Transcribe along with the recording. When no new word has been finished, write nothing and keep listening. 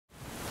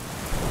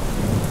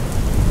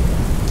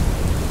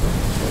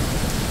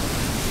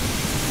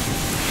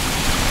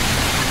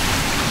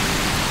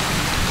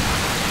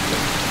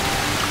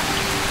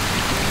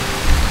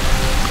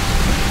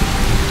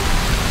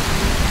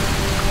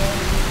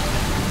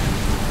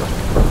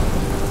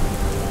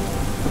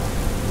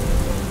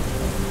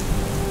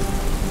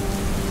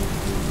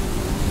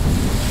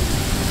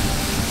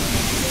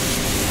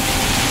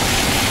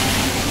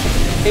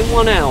in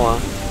 1 hour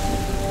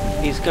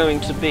is going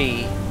to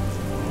be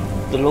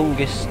the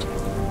longest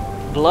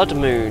blood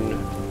moon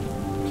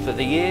for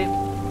the year,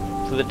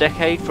 for the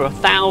decade, for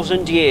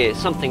 1,000 years,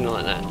 something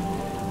like that.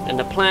 And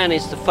the plan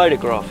is to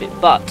photograph it,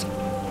 but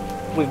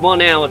with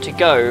 1 hour to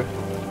go,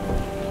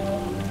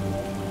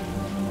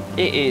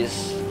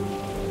 it's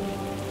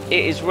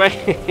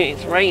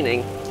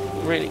raining.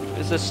 Really,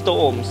 there's a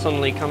storm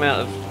suddenly come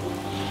out of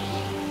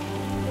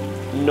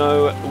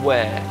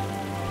nowhere.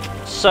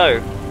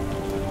 So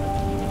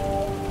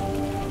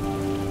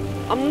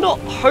I'm not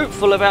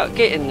hopeful about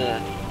getting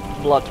the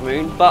blood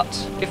moon, but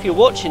if you're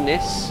watching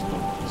this,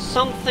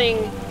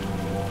 something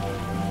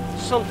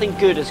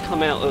good has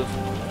come out of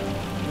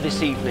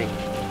this evening.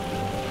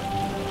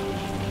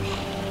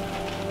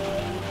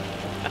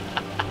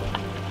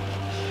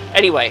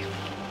 Anyway,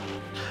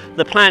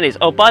 the plan is,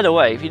 oh, by the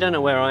way, if you don't know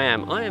where I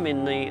am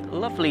in the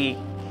lovely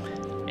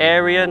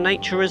area,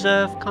 nature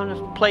reserve kind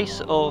of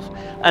place of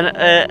an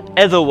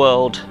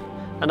otherworld,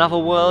 another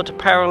world, a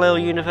parallel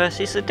universe.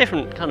 It's a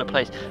different kind of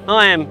place.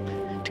 I am,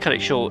 to cut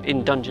it short,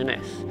 in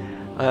Dungeness.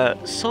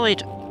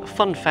 Side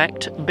fun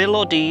fact, Bill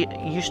Oddie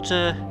used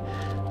to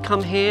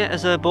come here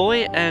as a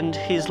boy, and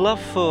his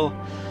love for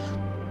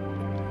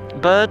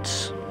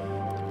birds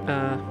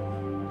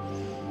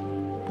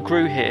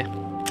grew here.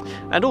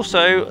 And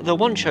also, the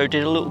One Show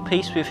did a little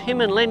piece with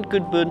him and Len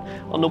Goodburn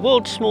on the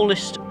world's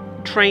smallest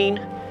train,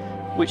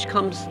 which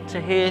comes to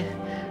here,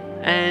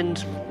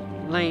 and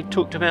they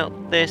talked about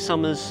their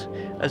summers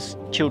as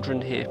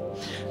children here.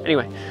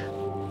 Anyway,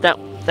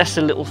 that's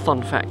a little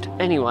fun fact.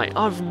 Anyway,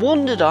 I've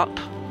wandered up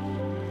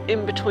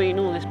in between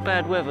all this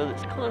bad weather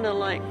that's kind of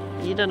like,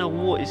 you don't know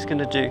what it's going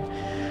to do.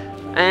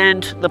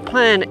 And the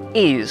plan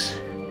is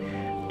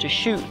to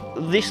shoot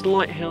this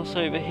lighthouse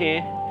over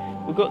here.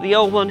 We've got the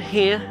old one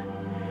here,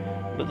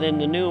 but then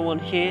the newer one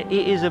here.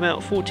 It is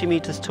about 40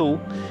 meters tall,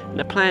 and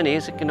the plan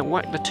is I'm going to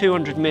whack the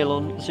 200mm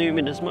on, zoom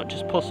in as much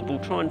as possible,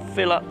 try and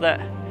fill up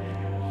that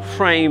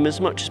frame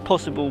as much as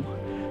possible,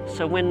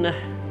 so when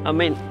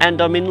I'm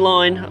in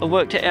line, I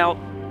worked it out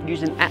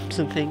using apps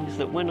and things,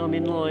 that when I'm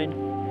in line,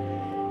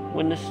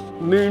 when the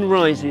moon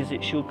rises,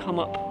 it shall come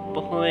up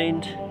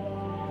behind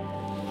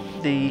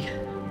the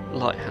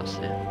lighthouse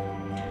there.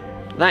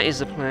 That is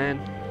the plan.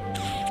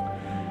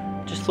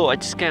 Just thought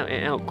I'd scout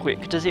it out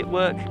quick. Does it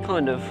work?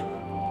 Kind of.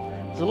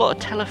 There's a lot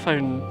of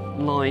telephone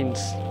lines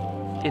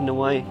in the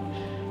way,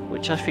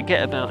 which I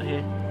forget about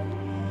here.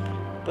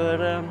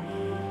 But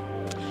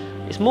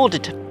it's more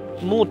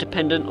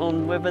dependent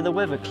on whether the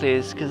weather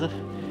clears, because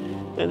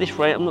at this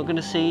rate I'm not going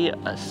to see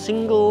a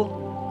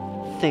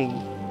single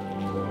thing.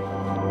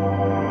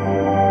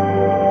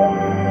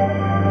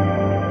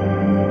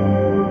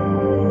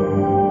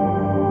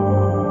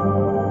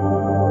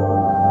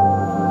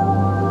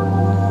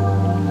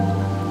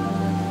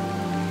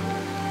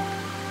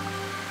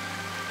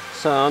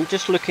 So I'm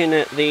just looking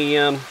at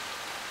the,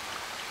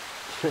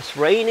 it's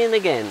raining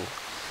again,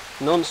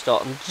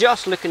 non-stop. I'm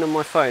just looking on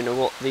my phone at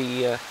what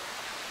the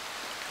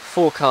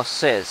forecast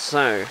says.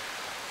 So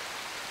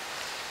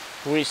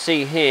we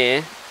see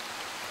here,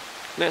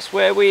 that's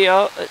where we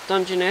are at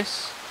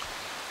Dungeness.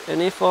 And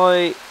if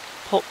I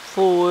pop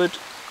forward,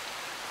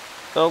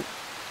 oh,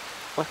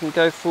 I can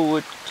go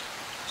forward.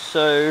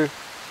 So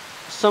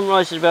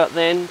sunrise is about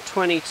then,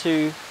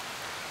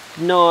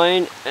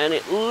 22:09, and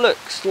it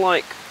looks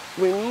like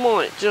we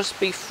might just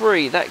be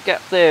free. That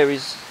gap there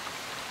is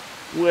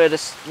where the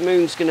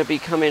moon's going to be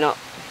coming up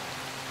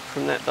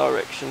from that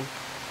direction,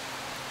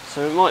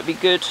 so it might be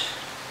good.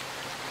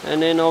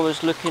 And then I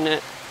was looking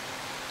at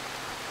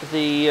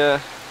the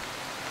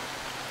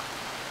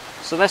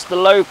so that's the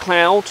low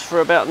cloud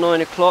for about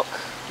 9 o'clock,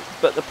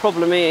 but the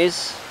problem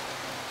is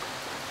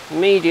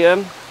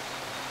medium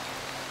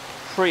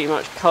pretty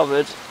much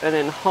covered, and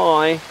then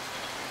high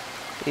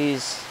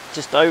is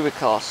just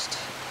overcast.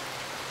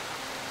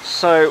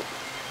 So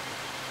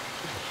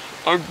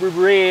I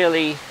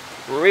really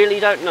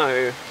don't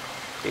know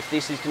if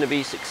this is going to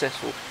be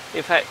successful.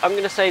 In fact, I'm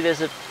going to say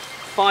there's a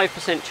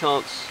 5%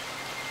 chance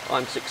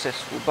I'm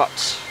successful,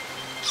 but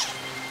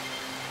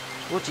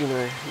what do you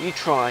know? You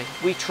try.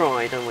 We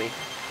try, don't we?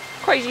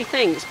 Crazy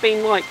thing, it's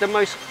been like the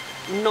most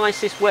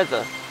nicest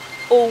weather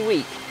all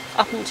week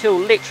up until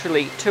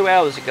literally 2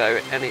 hours ago,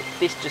 and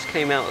this just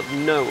came out of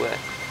nowhere.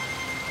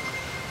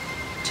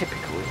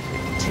 Typical, isn't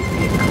it?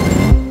 Typical.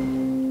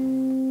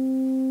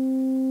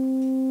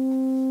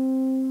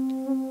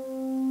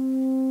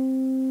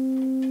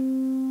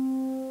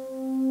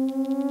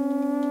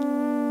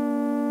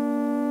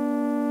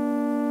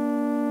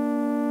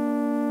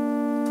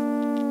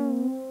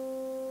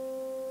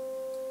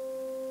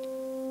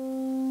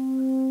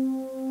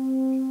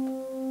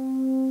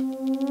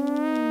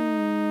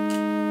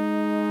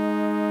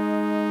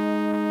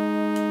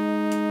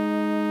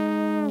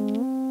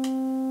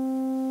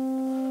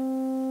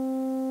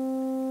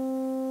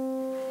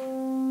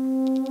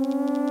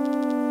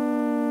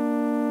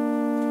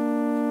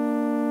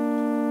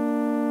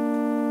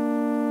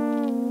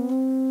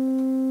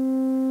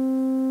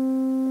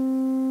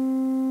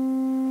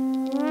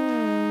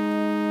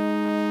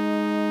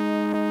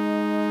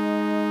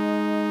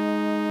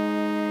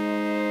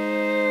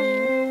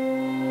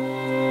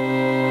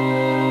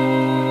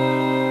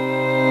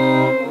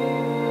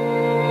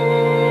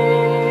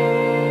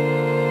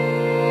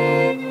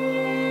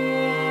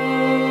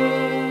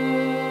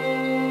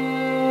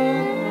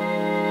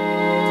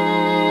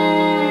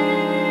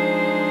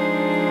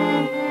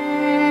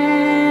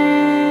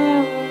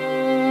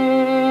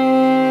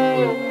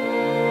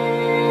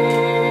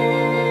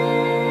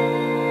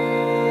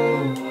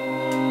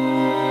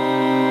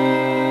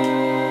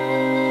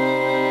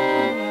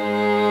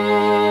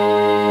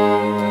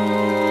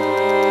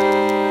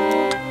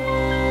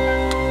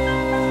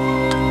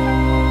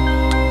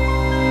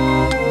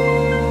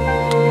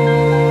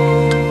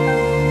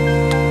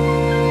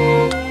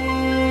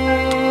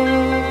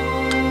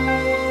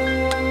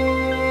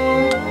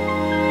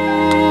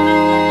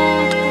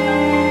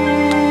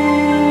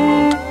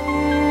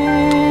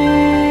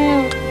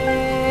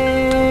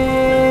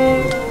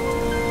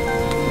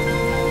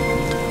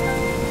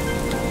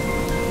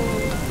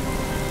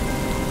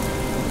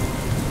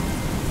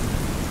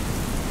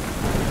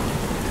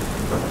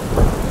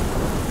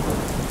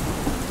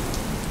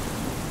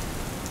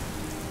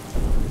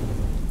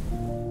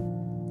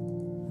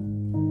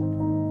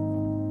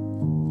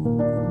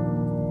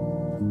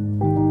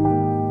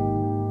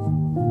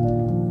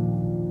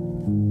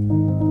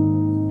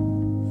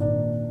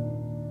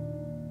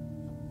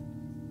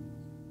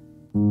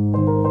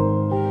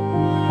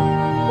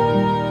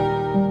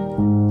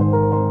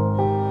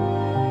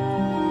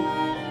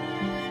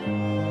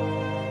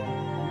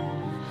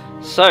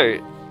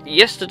 So,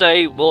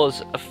 yesterday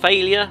was a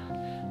failure.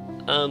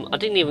 I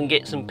didn't even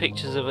get some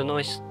pictures of a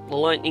nice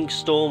lightning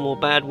storm or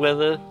bad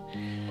weather.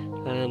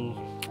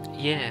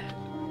 Yeah.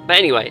 But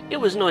anyway, it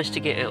was nice to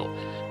get out.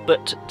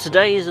 But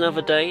today is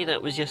another day,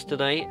 that was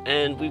yesterday,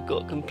 and we've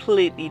got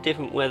completely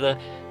different weather.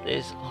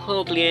 There's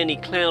hardly any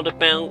cloud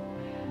about,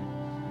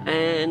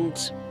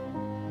 and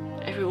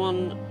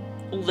everyone,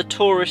 all the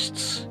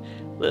tourists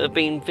that have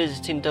been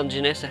visiting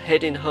Dungeness are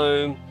heading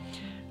home.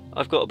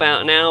 I've got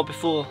about an hour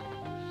before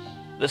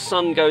the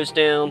sun goes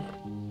down,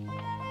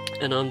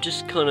 and I'm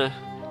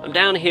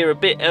down here a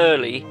bit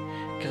early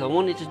because I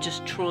wanted to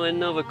just try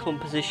another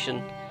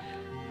composition,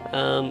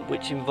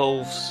 which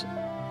involves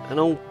an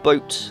old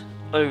boat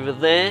over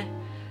there,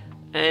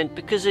 and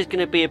because there's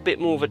going to be a bit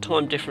more of a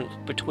time difference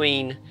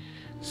between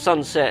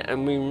sunset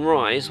and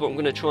moonrise, what I'm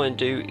going to try and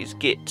do is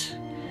get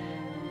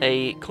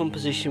a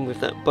composition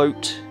with that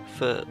boat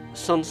for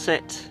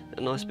sunset,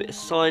 a nice bit of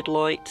side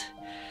light,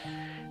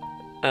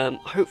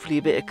 hopefully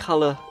a bit of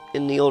colour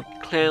in the odd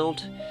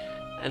cloud,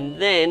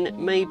 and then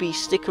maybe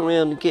stick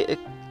around and get a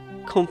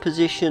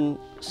composition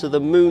so the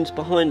moon's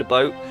behind the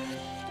boat,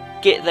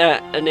 get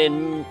that and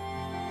then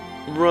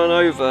run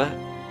over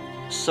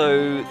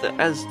so that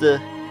as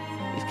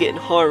it's getting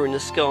higher in the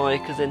sky,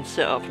 because then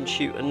set up and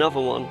shoot another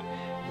one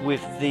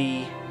with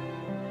the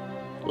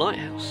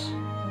lighthouse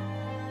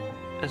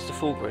as the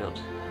foreground.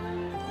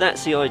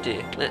 That's the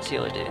idea. That's the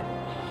idea.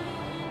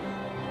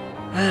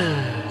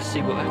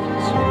 See what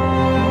happens.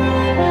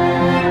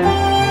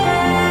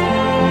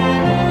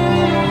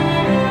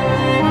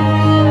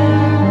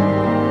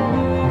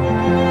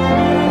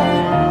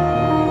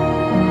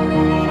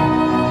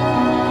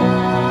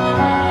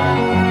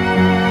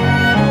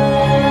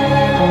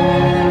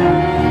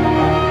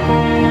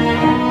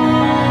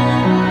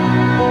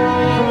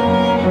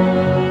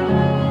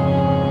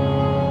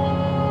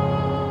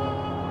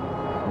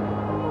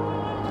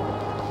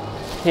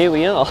 Here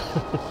we are.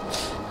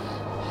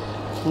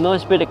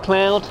 Nice bit of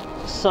cloud.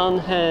 Sun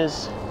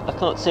has, I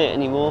can't see it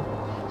anymore,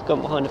 it's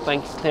gone behind a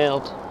bank of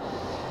cloud,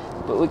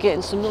 but we're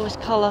getting some nice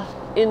colour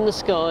in the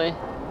sky.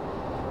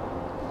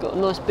 Got a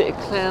nice bit of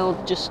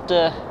cloud, just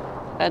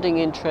adding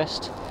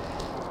interest.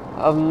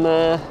 I'm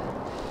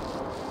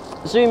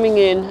zooming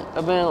in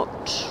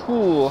about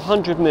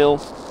 100 mil,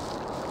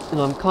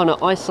 and I'm kind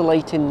of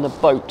isolating the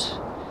boat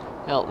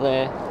out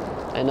there,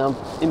 and I'm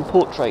in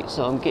portrait,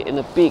 so I'm getting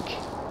a big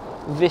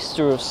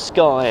vista of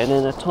sky and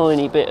then a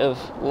tiny bit of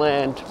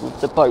land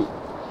with the boat,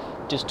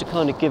 just to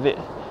kind of give it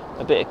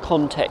a bit of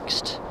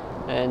context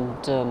and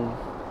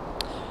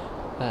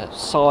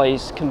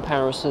size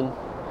comparison.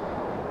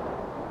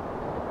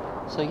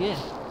 So yeah,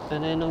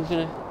 and then I'm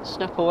going to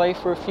snap away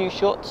for a few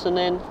shots, and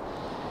then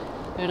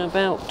in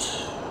about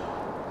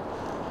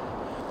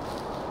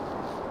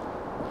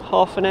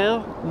half an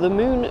hour the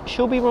moon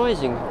shall be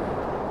rising.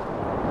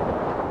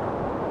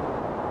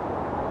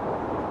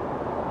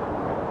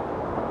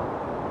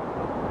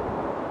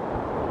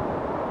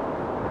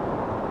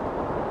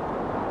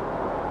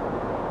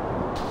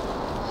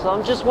 So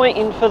I'm just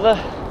waiting for the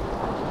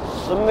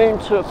moon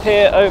to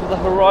appear over the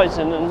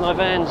horizon, and my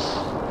van's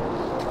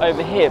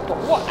over here. But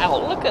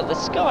wow, look at the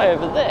sky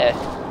over there.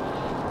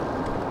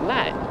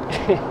 That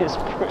is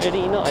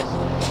pretty nice.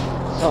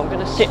 So I'm going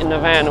to sit in the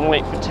van and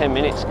wait for 10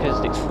 minutes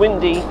because it's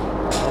windy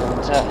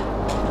and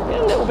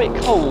a little bit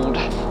cold.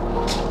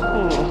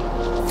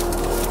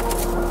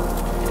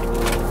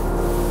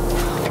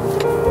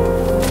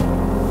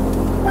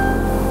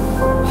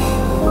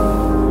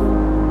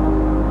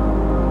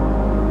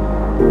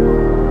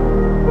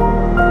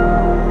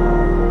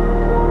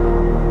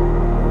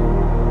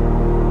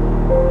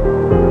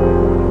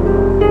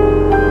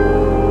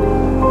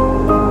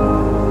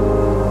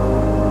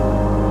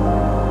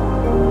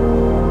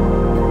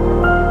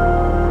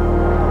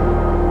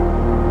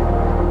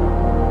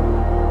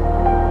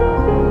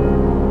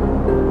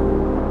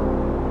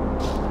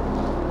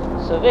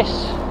 So this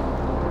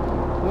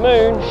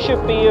moon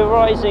should be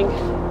rising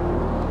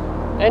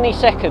any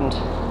second.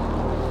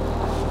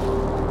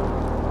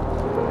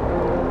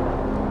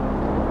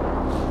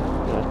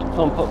 I have to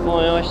pump up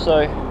my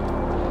ISO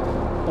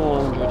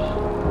 400.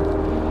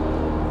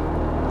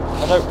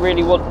 I don't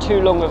really want too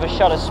long of a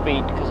shutter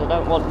speed because I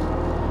don't want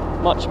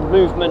much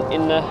movement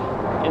in the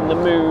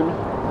moon.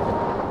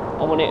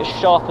 I want it as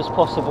sharp as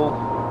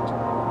possible.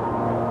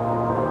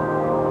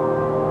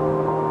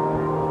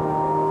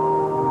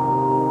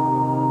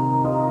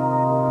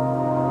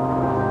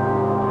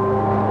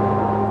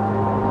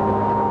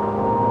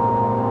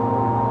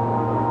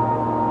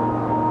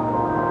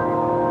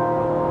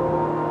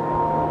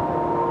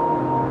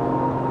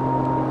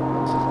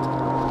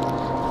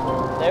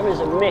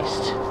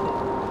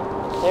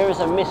 There is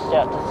a mist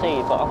out to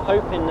sea, but I'm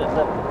hoping that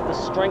the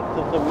strength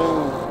of the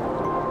moon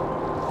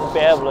will be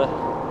able to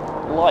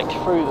light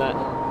through that.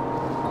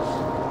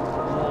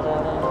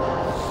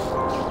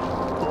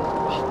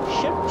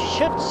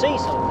 Should see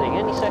something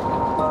any second.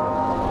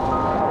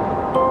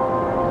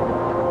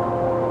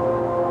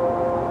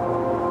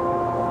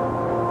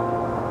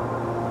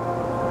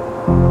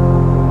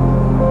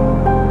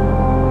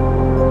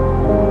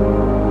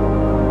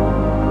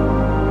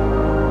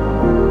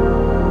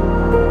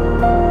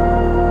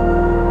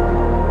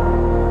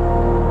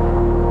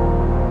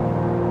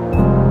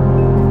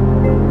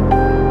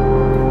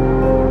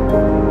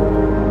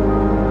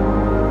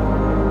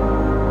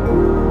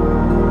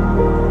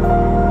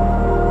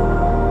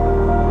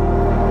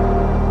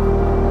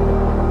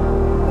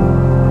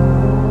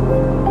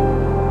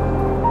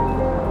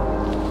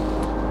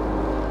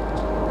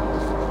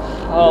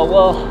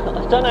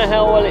 don't know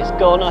how well it's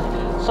gone.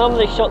 Some of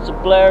the shots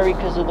are blurry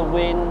because of the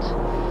wind.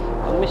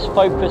 I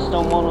misfocused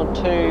on one or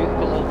two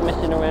because I was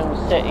messing around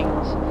with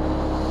settings.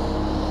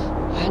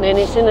 And then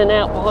it's in and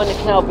out behind the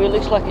cloud, but it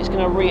looks like it's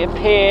going to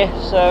reappear,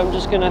 so I'm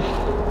just going to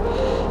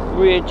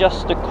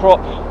readjust the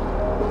crop.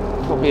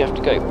 Probably have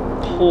to go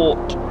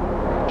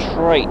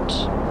portrait.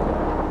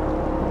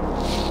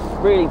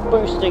 Really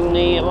boosting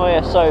the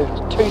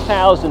ISO to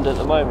 2000 at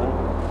the moment.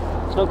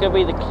 It's not going to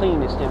be the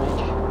cleanest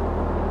image.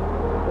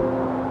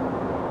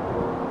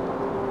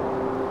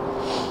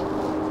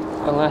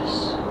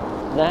 Unless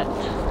that,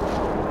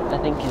 I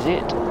think, is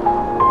it.